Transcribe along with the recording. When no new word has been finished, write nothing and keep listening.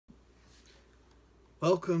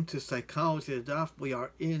Welcome to Psychology of Daf. We are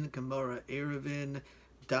in Gemara Eruvin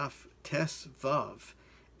Daf Tes Vav.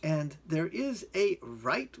 And there is a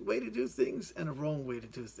right way to do things and a wrong way to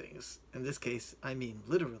do things. In this case, I mean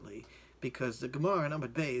literally, because the Gemara in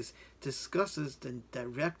Amud Beis discusses the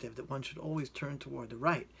directive that one should always turn toward the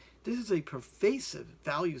right. This is a pervasive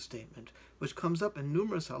value statement which comes up in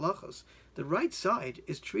numerous halachos. The right side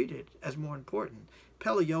is treated as more important.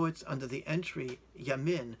 Pele Yoetz, under the entry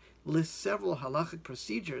Yamin, lists several halachic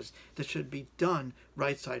procedures that should be done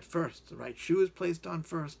right side first. The right shoe is placed on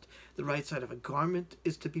first. The right side of a garment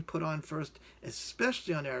is to be put on first,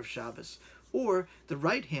 especially on Erev Shabbos. Or the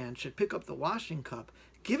right hand should pick up the washing cup,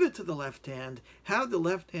 give it to the left hand, have the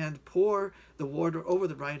left hand pour the water over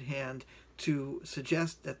the right hand to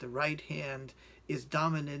suggest that the right hand is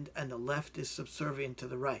dominant and the left is subservient to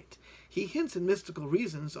the right. He hints at mystical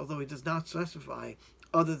reasons, although he does not specify,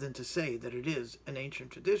 other than to say that it is an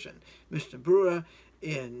ancient tradition. Mishnah Brura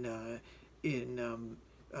in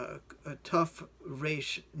Tuf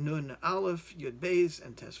Reish Nun Aleph Yud Beis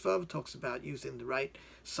and Tesvav talks about using the right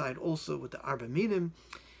side also with the Arba Minim.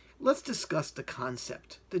 Let's discuss the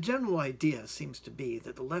concept. The general idea seems to be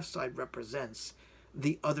that the left side represents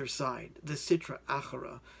the other side, the Sitra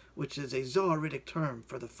Achara, which is a Zoharitic term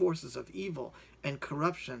for the forces of evil and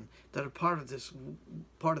corruption that are part of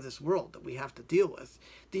this world that we have to deal with.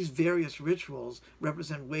 These various rituals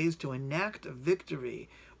represent ways to enact a victory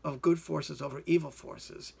of good forces over evil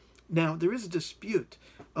forces. Now, there is a dispute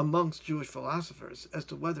amongst Jewish philosophers as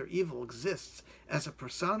to whether evil exists as a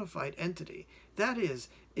personified entity. That is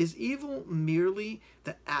evil merely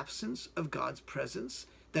the absence of God's presence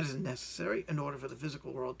that is necessary in order for the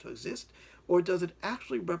physical world to exist, or does it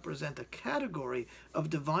actually represent a category of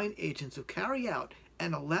divine agents who carry out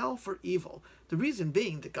and allow for evil? The reason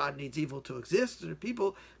being that God needs evil to exist so that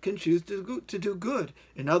people can choose to do good.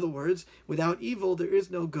 In other words, without evil there is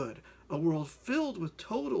no good. A world filled with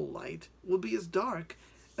total light will be as dark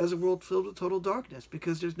as a world filled with total darkness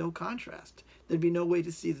because there's no contrast. There'd be no way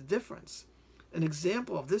to see the difference. An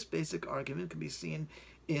example of this basic argument can be seen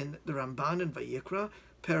in the Ramban in Vayikra,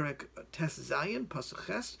 Perek Tes Zayin, Pasuk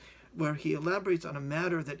Ches, where he elaborates on a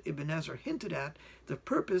matter that Ibn Ezra hinted at, the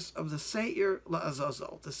purpose of the Seir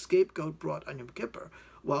La'azazel, the scapegoat brought on Yom Kippur,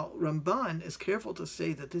 while Ramban is careful to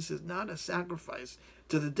say that this is not a sacrifice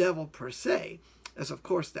to the devil per se, as of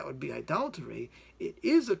course that would be idolatry. It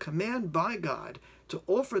is a command by God to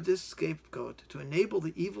offer this scapegoat to enable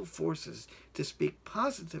the evil forces to speak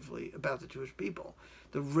positively about the Jewish people.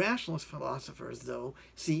 The rationalist philosophers, though,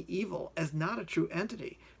 see evil as not a true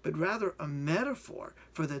entity, but rather a metaphor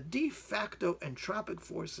for the de facto entropic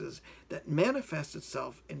forces that manifest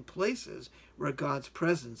itself in places where God's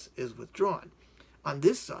presence is withdrawn. On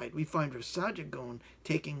this side, we find Rav Saadia Gaon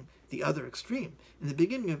taking the other extreme. In the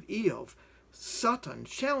beginning of Eov, Satan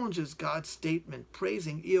challenges God's statement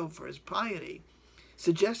praising Eov for his piety,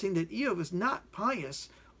 suggesting that Eov is not pious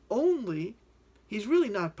only. He's really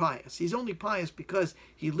not pious. He's only pious because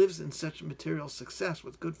he lives in such material success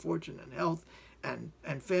with good fortune and health and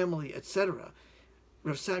family, etc.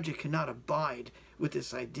 Rav Saadia cannot abide with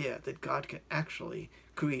this idea that God can actually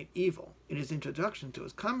create evil. In his introduction to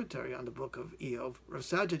his commentary on the book of Eov, Rav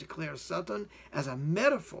Saadia declares Satan as a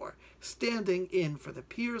metaphor standing in for the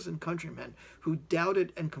peers and countrymen who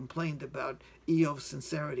doubted and complained about Eov's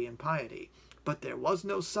sincerity and piety. But there was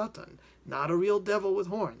no Satan, not a real devil with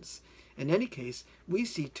horns. In any case, we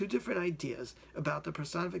see two different ideas about the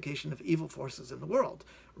personification of evil forces in the world,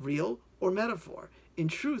 real or metaphor. In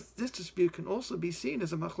truth, this dispute can also be seen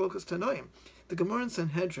as a machlokas tanoim. The Gemara in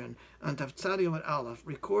Sanhedrin on Daf Yomi Aleph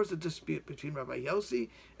records a dispute between Rabbi Yossi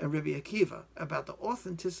and Rabbi Akiva about the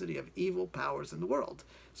authenticity of evil powers in the world.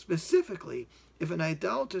 Specifically, if an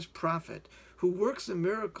idolatrous prophet who works a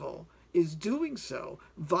miracle is doing so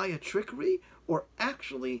via trickery or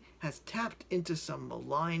actually has tapped into some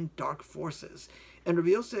malign dark forces. And Rabbi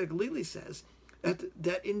Yossi Aglili says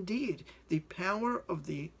that indeed the power of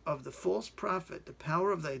the false prophet, the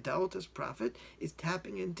power of the idolatrous prophet, is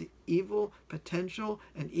tapping into evil potential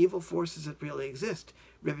and evil forces that really exist.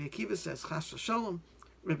 Rabbi Akiva says, Chas v'shalom,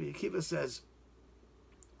 Rabbi Akiva says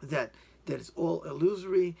that it's all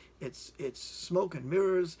illusory, it's smoke and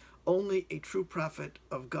mirrors. Only a true prophet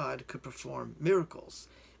of God could perform miracles.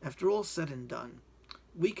 After all said and done,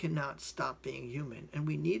 we cannot stop being human, and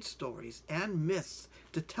we need stories and myths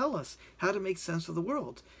to tell us how to make sense of the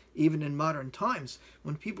world. Even in modern times,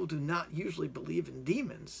 when people do not usually believe in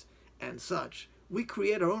demons and such, we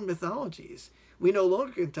create our own mythologies. We no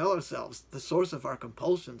longer can tell ourselves the source of our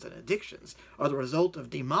compulsions and addictions are the result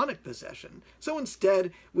of demonic possession. So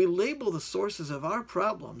instead, we label the sources of our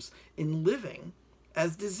problems in living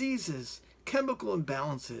as diseases, chemical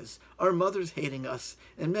imbalances, our mothers hating us,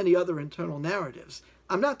 and many other internal narratives.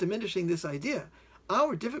 I'm not diminishing this idea.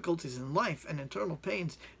 Our difficulties in life and internal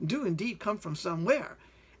pains do indeed come from somewhere,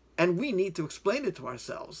 and we need to explain it to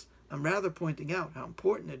ourselves. I'm rather pointing out how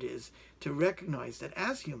important it is to recognize that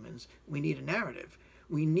as humans, we need a narrative.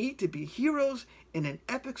 We need to be heroes in an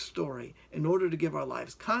epic story in order to give our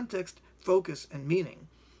lives context, focus, and meaning.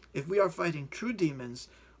 If we are fighting true demons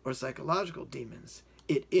or psychological demons,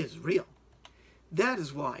 it is real. That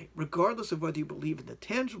is why, regardless of whether you believe in the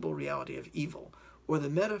tangible reality of evil or the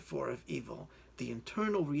metaphor of evil, the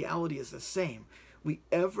internal reality is the same. We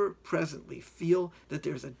ever presently feel that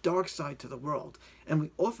there's a dark side to the world, and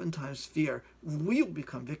we oftentimes fear we'll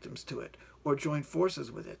become victims to it or join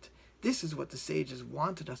forces with it. This is what the sages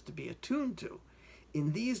wanted us to be attuned to.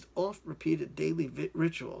 In these oft-repeated daily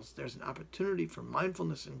rituals, there's an opportunity for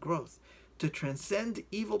mindfulness and growth to transcend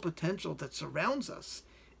evil potential that surrounds us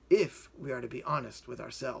if we are to be honest with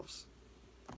ourselves.